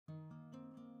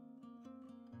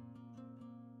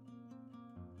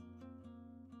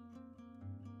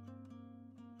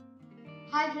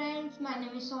Hi friends, my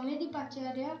name is Somedi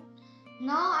Pacharya.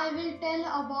 Now I will tell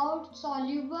about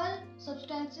soluble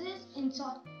substances,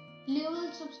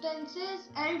 insoluble substances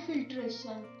and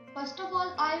filtration. First of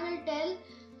all, I will tell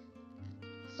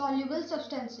soluble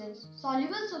substances.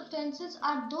 Soluble substances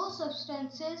are those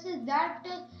substances that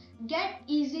get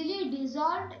easily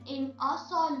dissolved in a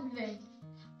solvent.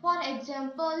 For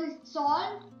example,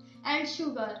 salt and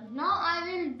sugar. Now I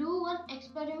will do one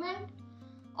experiment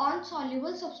on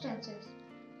soluble substances.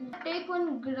 Take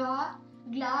one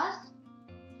glass,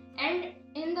 and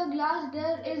in the glass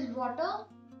there is water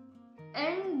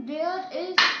and there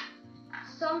is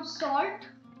some salt.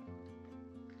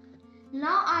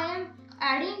 Now I am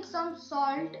adding some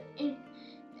salt into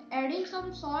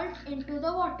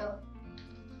the water.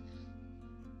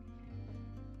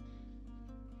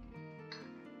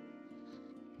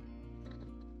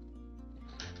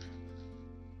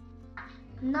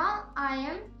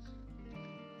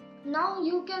 Now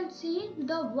you can see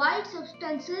the white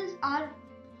substances are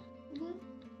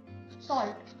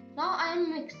salt. Now I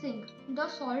am mixing the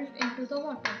salt into the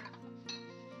water.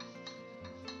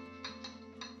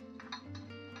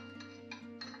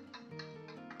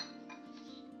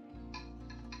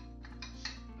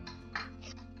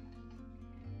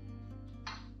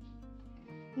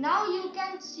 Now you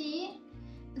can see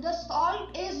the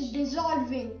salt is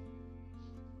dissolving.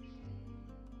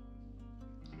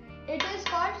 It is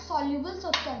called soluble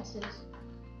substances.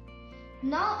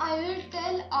 Now I will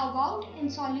tell about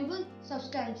insoluble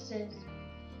substances.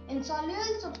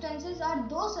 Insoluble substances are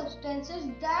those substances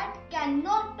that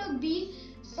cannot be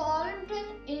solved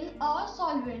in a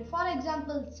solvent. For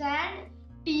example, sand,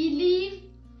 tea leaf,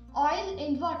 oil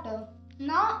in water.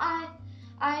 Now I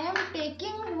am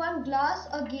taking one glass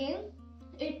again.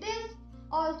 It is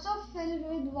also filled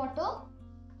with water,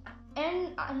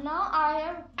 and now I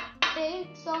am take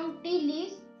some tea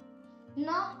leaves.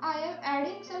 Now I am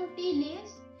adding some tea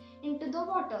leaves into the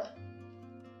water.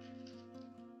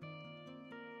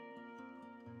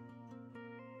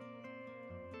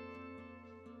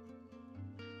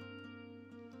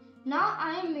 Now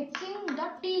I am mixing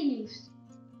the tea leaves.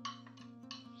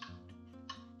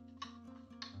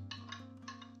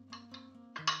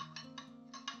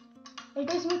 It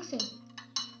is mixing.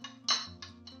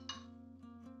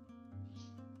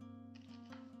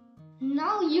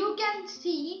 Now you can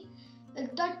see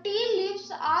the tea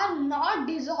leaves are not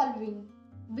dissolving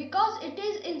because it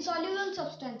is insoluble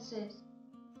substances.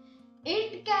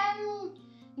 It can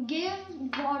give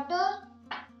water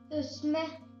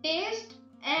taste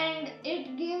and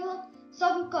it give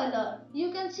some color.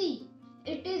 You can see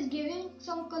it is giving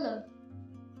some color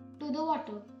to the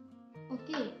water.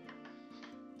 Okay.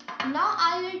 Now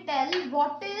I will tell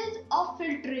what is a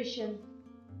filtration.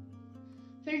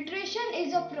 Filtration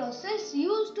is a process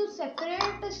used to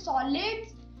separate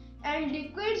solids and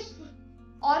liquids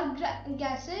or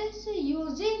gases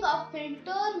using a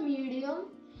filter medium.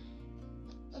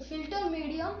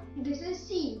 This is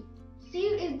sieve.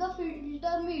 Sieve is the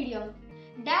filter medium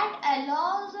that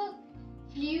allows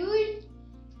fluid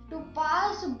to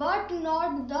pass but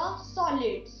not the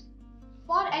solids.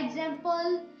 For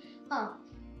example,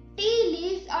 tea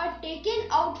leaves are taken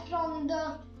out from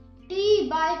the tea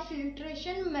by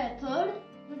filtration method.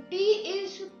 Tea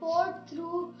is poured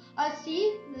through a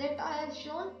sieve that I have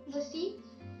shown the sieve,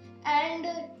 and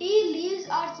tea leaves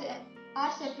are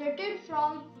separated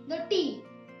from the tea.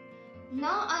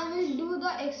 Now I will do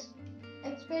the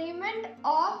experiment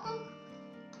of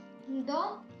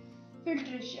the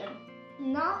filtration.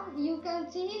 Now you can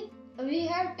see we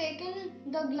have taken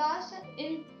the glass.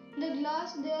 In the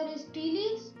glass there is tea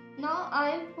leaves. Now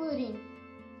I am pouring.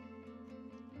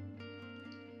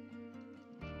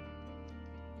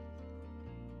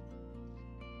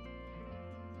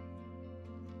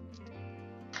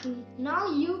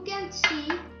 Now you can see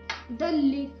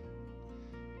the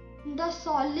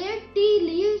solid tea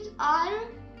leaves are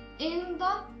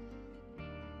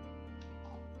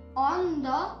on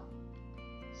the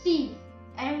sieve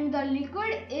and the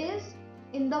liquid is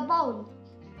in the bowl.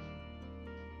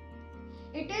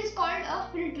 It is called a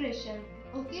filtration.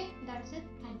 Okay, that's it.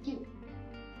 Thank you.